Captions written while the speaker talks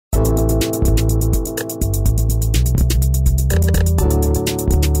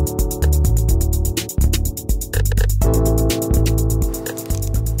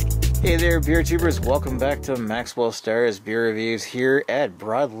there, beer tubers. Welcome back to Maxwell Starr's beer reviews here at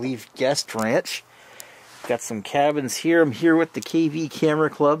Broadleaf Guest Ranch. Got some cabins here. I'm here with the KV Camera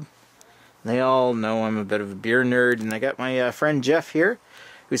Club. They all know I'm a bit of a beer nerd, and I got my friend Jeff here,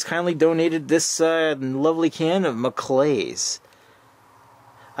 who's kindly donated this lovely can of Maclay's.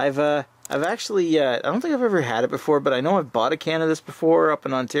 I've actually, I don't think I've ever had it before, but I know I've bought a can of this before up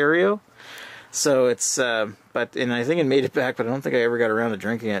in Ontario. So it's, and I think it made it back, but I don't think I ever got around to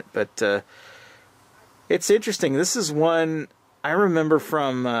drinking it. But it's interesting. This is one I remember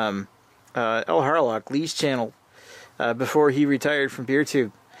from El Harlock, Lee's channel, before he retired from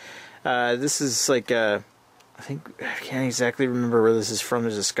BeerTube. This is like, I can't exactly remember where this is from.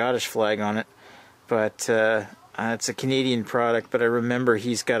 There's a Scottish flag on it, but it's a Canadian product. But I remember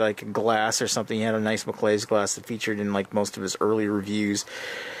he's got like a glass or something. He had a nice Maclay's glass that featured in like most of his early reviews,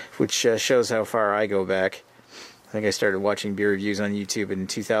 which shows how far I go back. I think I started watching beer reviews on YouTube in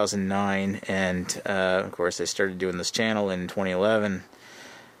 2009, and of course I started doing this channel in 2011.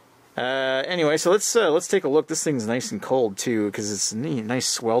 Anyway, so let's take a look. This thing's nice and cold too, because it's a nice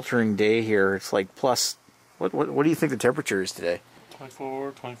sweltering day here. It's like plus, what do you think the temperature is today?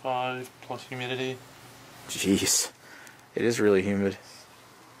 24, 25, plus humidity. Jeez, it is really humid.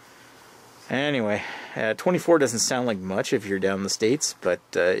 Anyway, 24 doesn't sound like much if you're down in the States, but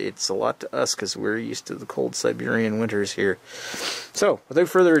it's a lot to us because we're used to the cold Siberian winters here. So, without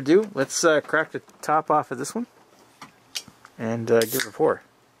further ado, let's crack the top off of this one and give it a pour.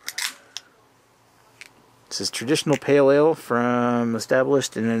 This is traditional pale ale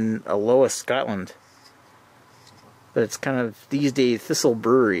established in Alloa, Scotland. But it's kind of, these days, Thistle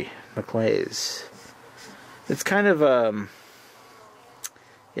Brewery, Maclay's. It's kind of,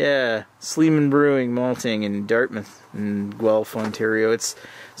 yeah, Sleeman Brewing Malting in Dartmouth in Guelph, Ontario. It's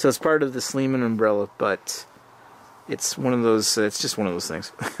part of the Sleeman umbrella, but it's one of those. It's just one of those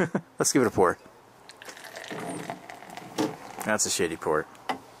things. Let's give it a pour. That's a shitty pour.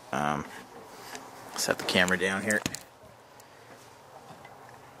 Set the camera down here.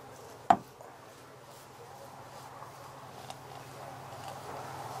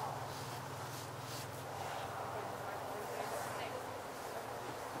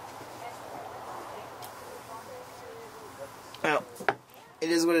 Well,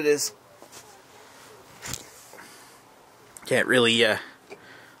 it is what it is. Can't really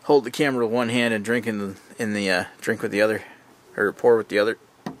hold the camera with one hand and drink drink with the other, or pour with the other.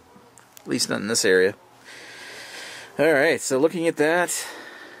 At least not in this area. All right, so looking at that,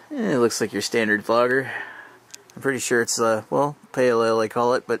 it looks like your standard lager. I'm pretty sure it's well, pale ale I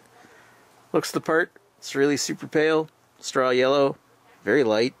call it, but looks the part. It's really super pale, straw yellow, very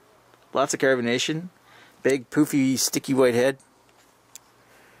light, lots of carbonation. Big, poofy, sticky white head.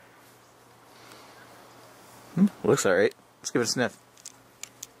 Looks alright. Let's give it a sniff.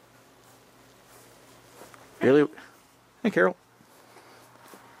 Really? Hey, Carol.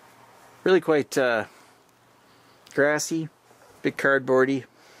 Really quite grassy, bit cardboardy,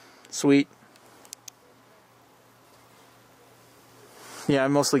 sweet. Yeah,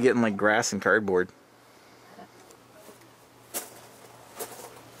 I'm mostly getting like grass and cardboard.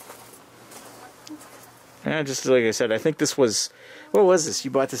 Yeah, just like I said, I think this was, what was this?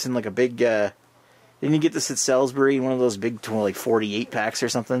 You bought this in like a big, didn't you get this at Salisbury, one of those big, like 48 packs or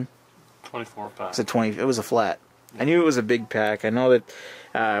something? 24 pack. It was a flat. I knew it was a big pack. I know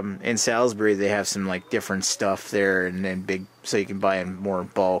that in Salisbury they have some like different stuff there, and then big, so you can buy in more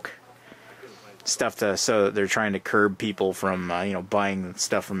bulk stuff so they're trying to curb people from buying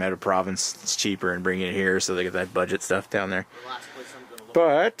stuff from out of province. It's cheaper and bringing it here, so they get that budget stuff down there.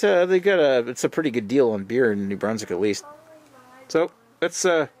 But they got it's a pretty good deal on beer in New Brunswick at least. So let's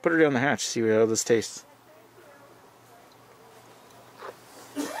put her down the hatch, see how this tastes.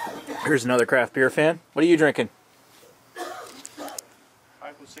 Here's another craft beer fan. What are you drinking?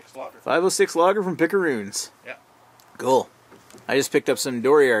 506 lager. 506 lager from Pickeroons. Yeah. Cool. I just picked up some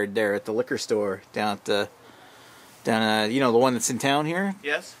Dooryard there at the liquor store down the one that's in town here.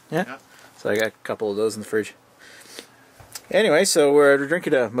 Yes. Yeah. So I got a couple of those in the fridge. Anyway, so we're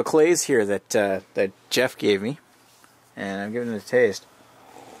drinking a Maclay's here that Jeff gave me, and I'm giving it a taste.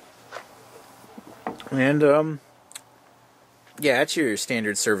 And yeah, it's your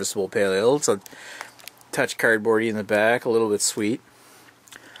standard serviceable pale ale. It's a touch cardboardy in the back, a little bit sweet.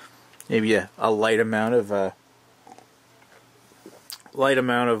 Maybe a light amount of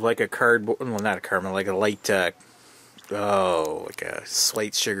like a cardboard, well, not a cardboard, like a light, like a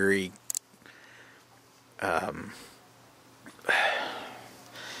slight sugary.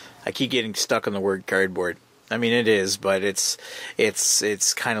 I keep getting stuck on the word cardboard. I mean, it is, but it's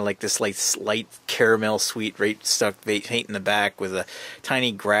kind of like this light caramel sweet, right, stuck faint in the back with a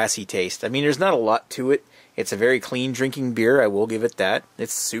tiny grassy taste. I mean, there's not a lot to it. It's a very clean drinking beer. I will give it that.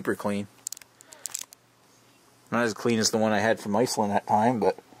 It's super clean. Not as clean as the one I had from Iceland that time,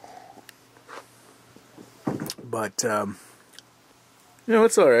 but you know,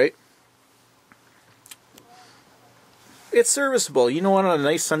 it's all right. It's serviceable. You know what? On a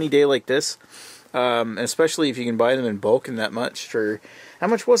nice sunny day like this. Especially if you can buy them in bulk and that much for... How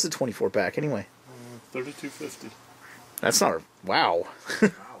much was the 24 pack anyway? $32.50. That's not... Wow.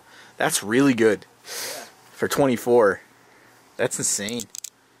 That's really good. For 24. That's insane.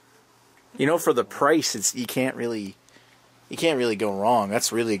 You know, for the price, it's you can't really go wrong.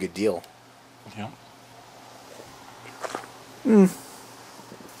 That's really a good deal. Yeah.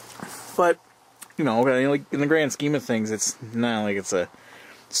 But, you know, like in the grand scheme of things, it's not like it's a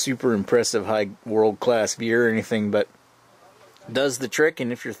super impressive high world-class beer or anything, but does the trick.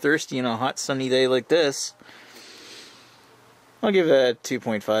 And if you're thirsty on a hot sunny day like this, I'll give that a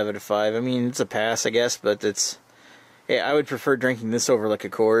 2.5 out of 5. I mean, it's a pass, I guess, but it's... Yeah, I would prefer drinking this over like a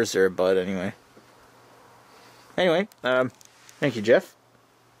Coors or a Bud anyway. Anyway, thank you, Jeff.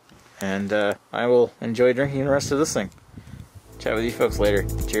 And I will enjoy drinking the rest of this thing. Chat with you folks later.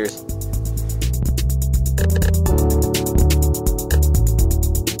 Cheers.